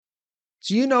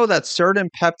Do you know that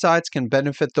certain peptides can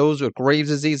benefit those with Graves'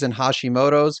 disease and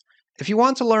Hashimoto's? If you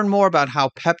want to learn more about how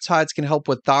peptides can help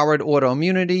with thyroid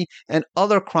autoimmunity and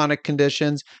other chronic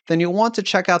conditions, then you'll want to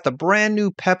check out the brand new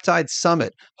Peptide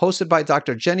Summit hosted by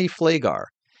Dr. Jenny Flagar.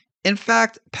 In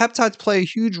fact, peptides play a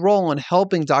huge role in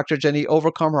helping Dr. Jenny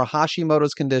overcome her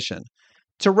Hashimoto's condition.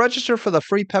 To register for the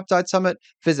free Peptide Summit,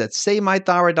 visit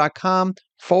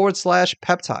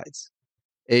savemythyroid.com/peptides.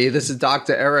 Hey, this is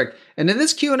Dr. Eric, and in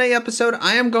this Q&A episode,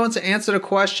 I am going to answer the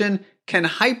question, can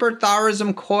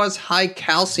hyperthyroidism cause high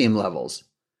calcium levels?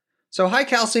 So high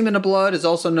calcium in the blood is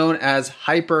also known as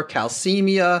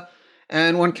hypercalcemia,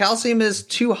 and when calcium is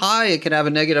too high, it can have a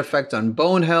negative effect on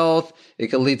bone health, it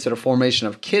can lead to the formation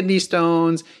of kidney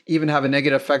stones, even have a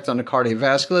negative effect on the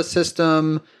cardiovascular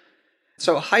system.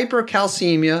 So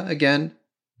hypercalcemia, again,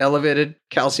 elevated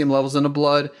calcium levels in the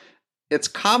blood, it's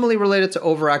commonly related to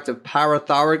overactive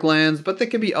parathyroid glands, but there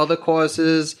could be other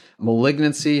causes.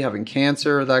 Malignancy, having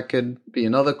cancer, that could be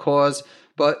another cause.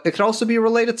 But it could also be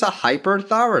related to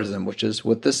hyperthyroidism, which is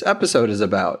what this episode is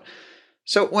about.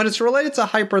 So when it's related to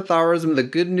hyperthyroidism, the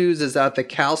good news is that the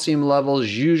calcium levels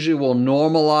usually will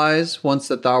normalize once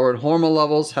the thyroid hormone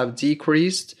levels have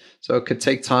decreased. So it could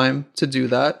take time to do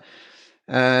that.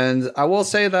 And I will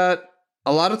say that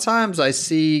a lot of times I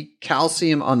see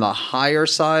calcium on the higher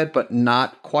side, but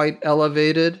not quite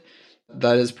elevated.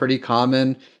 That is pretty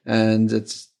common, and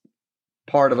it's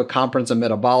part of a comprehensive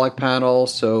metabolic panel.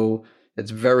 So it's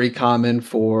very common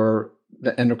for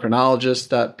the endocrinologist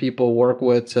that people work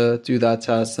with to do that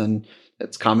test. And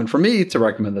it's common for me to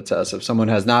recommend the test. If someone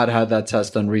has not had that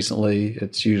test done recently,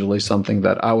 it's usually something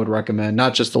that I would recommend,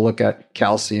 not just to look at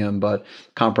calcium, but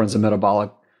comprehensive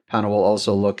metabolic panel will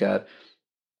also look at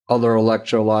other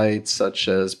electrolytes such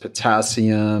as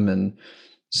potassium and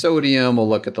sodium. We'll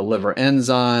look at the liver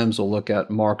enzymes. We'll look at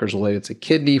markers related to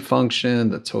kidney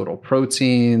function, the total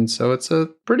protein. So it's a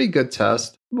pretty good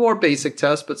test, more basic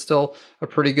test, but still a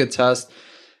pretty good test.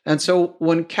 And so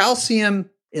when calcium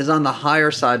is on the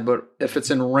higher side, but if it's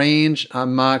in range,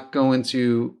 I'm not going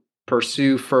to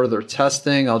pursue further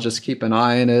testing. I'll just keep an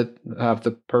eye on it, have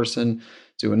the person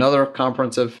do another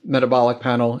comprehensive metabolic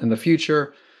panel in the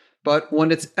future. But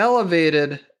when it's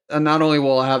elevated, and not only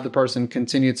will I have the person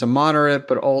continue to monitor it,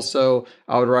 but also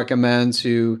I would recommend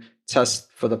to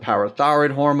test for the parathyroid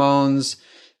hormones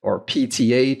or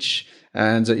PTH.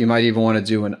 And you might even want to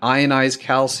do an ionized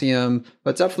calcium,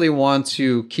 but definitely want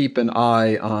to keep an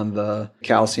eye on the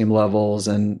calcium levels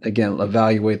and, again,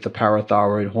 evaluate the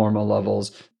parathyroid hormone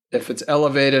levels. If it's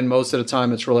elevated, most of the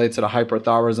time it's related to the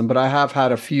hyperthyroidism, but I have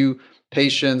had a few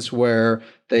patients where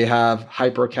they have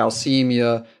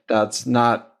hypercalcemia that's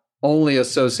not only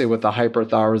associated with the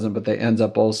hyperthyroidism, but they end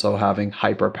up also having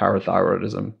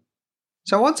hyperparathyroidism.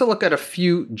 So I want to look at a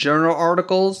few journal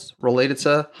articles related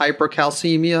to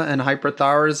hypercalcemia and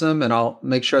hyperthyroidism, and I'll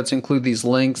make sure to include these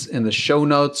links in the show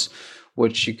notes,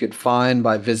 which you could find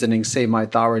by visiting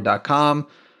savemythyroid.com.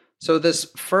 So this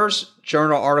first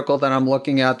journal article that I'm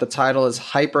looking at, the title is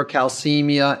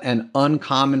Hypercalcemia, an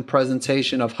Uncommon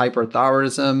Presentation of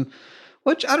Hyperthyroidism,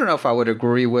 which I don't know if I would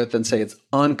agree with and say it's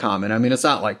uncommon. I mean, it's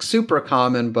not like super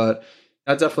common, but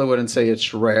I definitely wouldn't say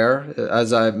it's rare.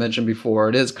 As I mentioned before,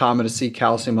 it is common to see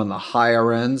calcium on the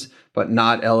higher ends, but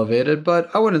not elevated. But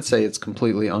I wouldn't say it's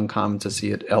completely uncommon to see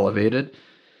it elevated.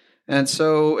 And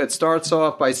so it starts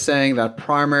off by saying that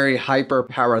primary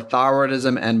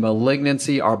hyperparathyroidism and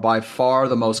malignancy are by far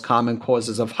the most common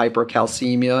causes of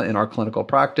hypercalcemia in our clinical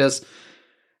practice.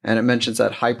 And it mentions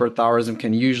that hyperthyroidism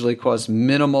can usually cause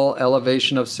minimal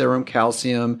elevation of serum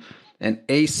calcium and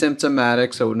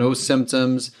asymptomatic, so no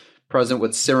symptoms present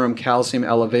with serum calcium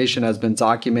elevation has been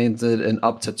documented in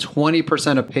up to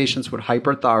 20% of patients with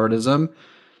hyperthyroidism.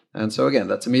 And so again,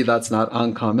 to me, that's not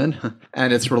uncommon.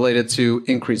 And it's related to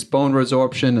increased bone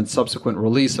resorption and subsequent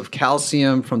release of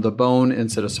calcium from the bone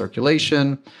into the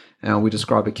circulation. And we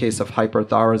describe a case of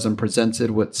hyperthyroidism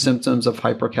presented with symptoms of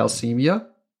hypercalcemia.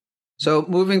 So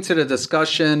moving to the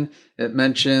discussion, it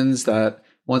mentions that,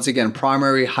 once again,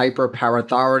 primary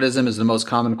hyperparathyroidism is the most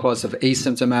common cause of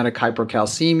asymptomatic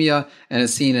hypercalcemia and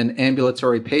is seen in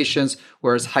ambulatory patients,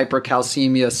 whereas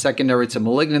hypercalcemia secondary to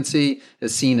malignancy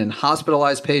is seen in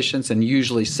hospitalized patients and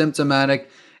usually symptomatic.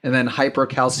 And then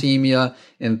hypercalcemia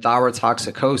in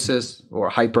thyrotoxicosis or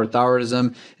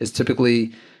hyperthyroidism is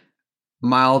typically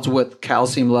mild with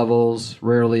calcium levels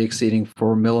rarely exceeding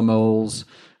 4 millimoles.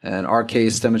 And our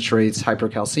case demonstrates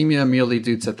hypercalcemia merely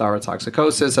due to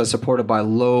thyrotoxicosis as supported by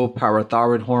low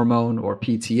parathyroid hormone or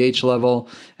PTH level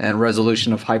and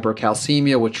resolution of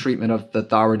hypercalcemia with treatment of the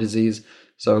thyroid disease.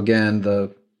 So again,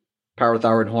 the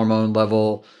parathyroid hormone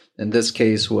level in this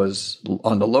case was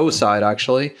on the low side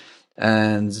actually.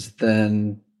 and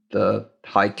then the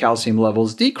high calcium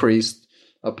levels decreased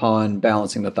upon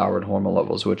balancing the thyroid hormone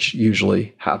levels, which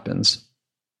usually happens.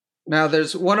 Now,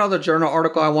 there's one other journal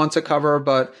article I want to cover,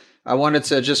 but I wanted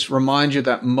to just remind you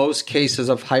that most cases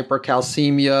of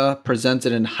hypercalcemia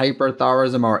presented in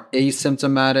hyperthyroidism are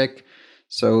asymptomatic.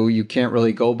 So you can't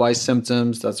really go by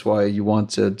symptoms. That's why you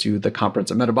want to do the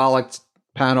comprehensive metabolic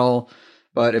panel.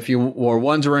 But if you were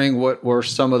wondering what were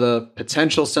some of the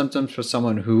potential symptoms for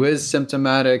someone who is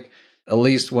symptomatic, at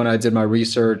least when I did my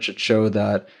research, it showed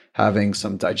that having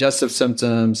some digestive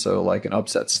symptoms, so like an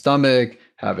upset stomach,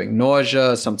 having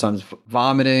nausea, sometimes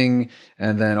vomiting,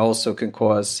 and then also can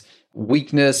cause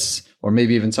weakness or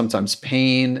maybe even sometimes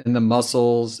pain in the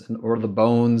muscles or the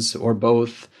bones or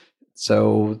both.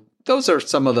 So those are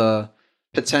some of the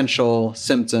potential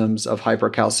symptoms of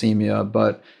hypercalcemia.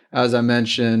 But as I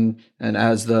mentioned, and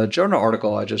as the journal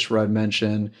article I just read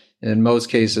mentioned, in most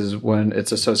cases when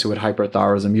it's associated with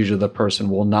hyperthyroidism, usually the person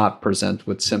will not present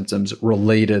with symptoms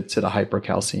related to the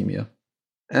hypercalcemia.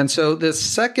 And so this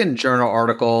second journal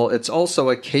article, it's also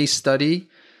a case study,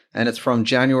 and it's from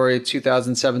January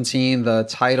 2017. The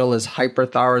title is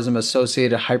Hyperthyroidism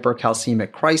Associated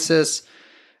Hypercalcemic Crisis.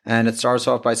 And it starts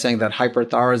off by saying that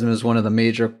hyperthyroidism is one of the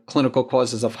major clinical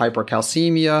causes of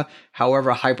hypercalcemia.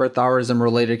 However,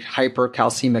 hyperthyroidism-related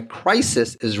hypercalcemic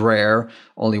crisis is rare.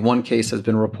 Only one case has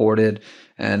been reported,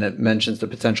 and it mentions the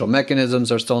potential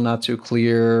mechanisms are still not too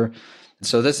clear.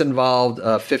 So this involved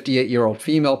a 58-year-old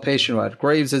female patient who had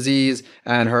Graves' disease,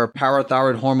 and her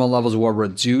parathyroid hormone levels were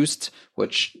reduced,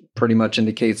 which pretty much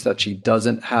indicates that she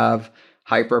doesn't have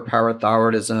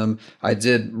hyperparathyroidism. I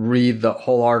did read the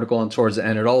whole article, and towards the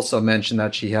end, it also mentioned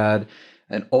that she had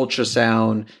an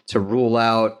ultrasound to rule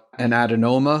out an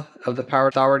adenoma of the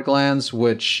parathyroid glands,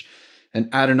 which an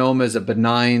adenoma is a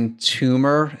benign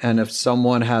tumor. And if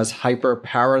someone has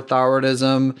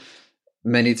hyperparathyroidism,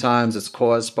 many times it's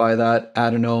caused by that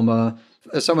adenoma.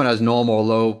 If someone has normal or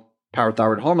low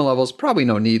parathyroid hormone levels, probably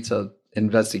no need to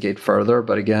investigate further.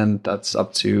 But again, that's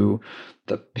up to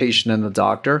the patient and the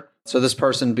doctor. So this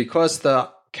person, because the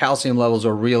calcium levels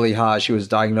are really high, she was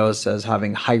diagnosed as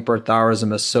having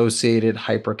hyperthyroidism-associated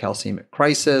hypercalcemic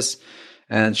crisis,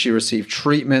 and she received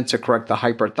treatment to correct the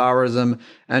hyperthyroidism.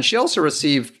 And she also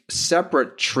received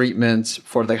separate treatments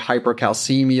for the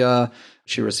hypercalcemia.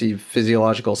 She received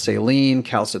physiological saline,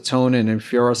 calcitonin, and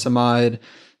furosemide.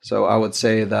 So I would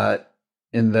say that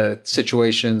in the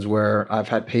situations where I've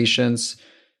had patients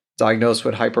diagnosed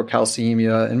with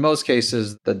hypercalcemia, in most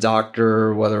cases, the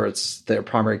doctor, whether it's their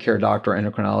primary care doctor or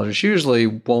endocrinologist, usually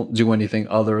won't do anything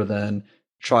other than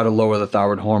try to lower the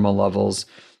thyroid hormone levels.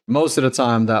 Most of the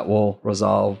time, that will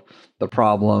resolve the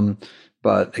problem.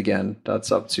 But again,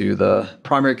 that's up to the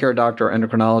primary care doctor or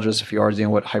endocrinologist if you are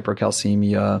dealing with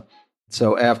hypercalcemia.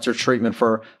 So after treatment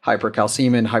for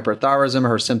hypercalcemia and hyperthyroidism,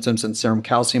 her symptoms and serum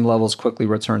calcium levels quickly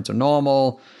returned to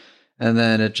normal. And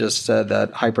then it just said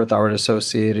that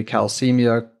hyperthyroid-associated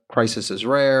calcemia crisis is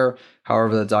rare.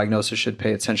 However, the diagnosis should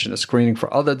pay attention to screening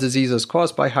for other diseases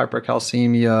caused by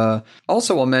hypercalcemia.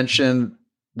 Also, I'll mention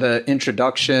the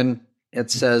introduction. It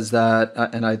says that,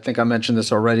 and I think I mentioned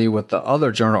this already with the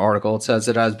other journal article, it says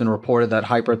it has been reported that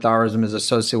hyperthyroidism is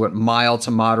associated with mild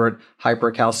to moderate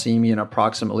hypercalcemia in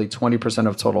approximately 20%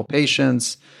 of total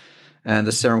patients. And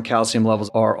the serum calcium levels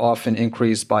are often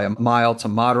increased by a mild to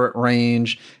moderate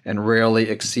range and rarely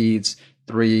exceeds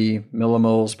 3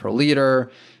 millimoles per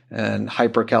liter. And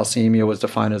hypercalcemia was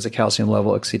defined as a calcium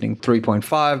level exceeding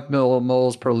 3.5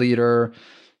 millimoles per liter.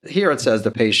 Here it says the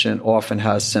patient often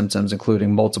has symptoms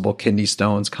including multiple kidney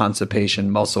stones, constipation,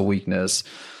 muscle weakness.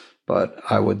 But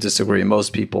I would disagree.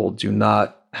 Most people do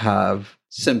not have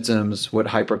symptoms with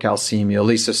hypercalcemia, at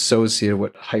least associated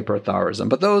with hyperthyroidism.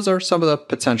 But those are some of the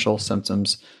potential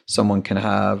symptoms someone can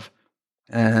have.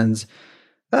 And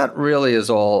that really is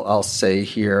all I'll say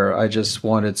here. I just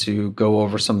wanted to go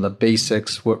over some of the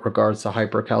basics with regards to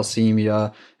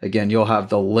hypercalcemia. Again, you'll have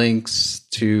the links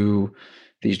to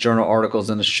these journal articles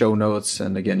in the show notes.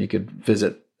 And again, you could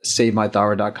visit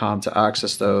savemythyroid.com to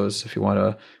access those if you want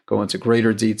to go into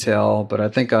greater detail. But I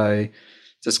think I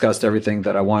discussed everything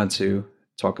that I wanted to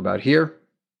talk about here.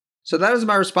 So that is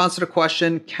my response to the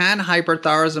question, can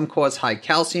hyperthyroidism cause high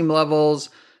calcium levels?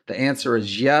 The answer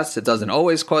is yes. It doesn't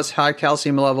always cause high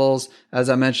calcium levels. As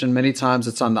I mentioned many times,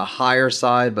 it's on the higher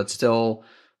side, but still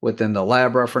within the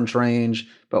lab reference range.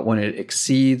 But when it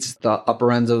exceeds the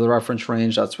upper ends of the reference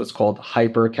range, that's what's called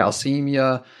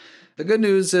hypercalcemia. The good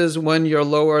news is when you're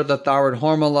lower the thyroid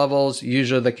hormone levels,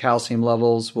 usually the calcium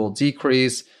levels will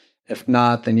decrease. If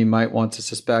not, then you might want to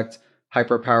suspect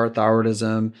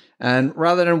hyperparathyroidism. And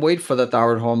rather than wait for the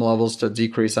thyroid hormone levels to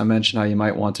decrease, I mentioned how you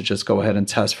might want to just go ahead and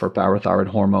test for parathyroid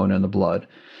hormone in the blood.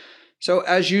 So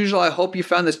as usual, I hope you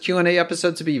found this Q&A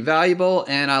episode to be valuable,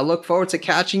 and I look forward to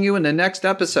catching you in the next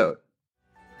episode.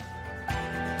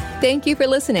 Thank you for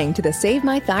listening to the Save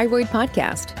My Thyroid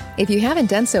podcast. If you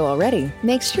haven't done so already,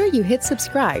 make sure you hit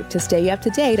subscribe to stay up to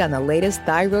date on the latest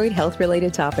thyroid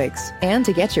health-related topics. And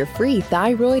to get your free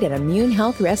thyroid and immune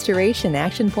health restoration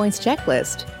action points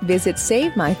checklist, visit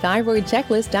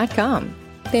SaveMyThyroidChecklist.com.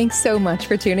 Thanks so much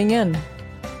for tuning in.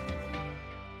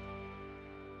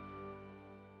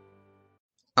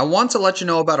 I want to let you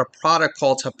know about a product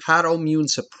called Hyperthyroidism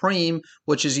Supreme,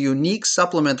 which is a unique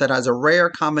supplement that has a rare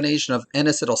combination of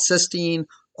N-acetylcysteine,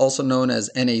 also known as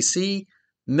NAC,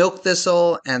 milk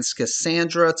thistle, and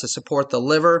schisandra to support the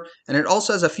liver. And it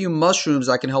also has a few mushrooms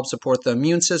that can help support the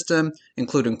immune system,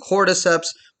 including cordyceps,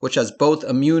 which has both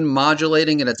immune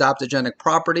modulating and adaptogenic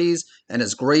properties and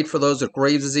is great for those with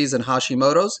Graves' disease and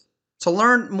Hashimoto's. To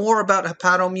learn more about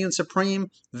Hyperthyroidism Supreme,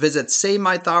 visit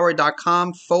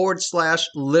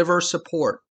SaveMyThyroid.com/liver support.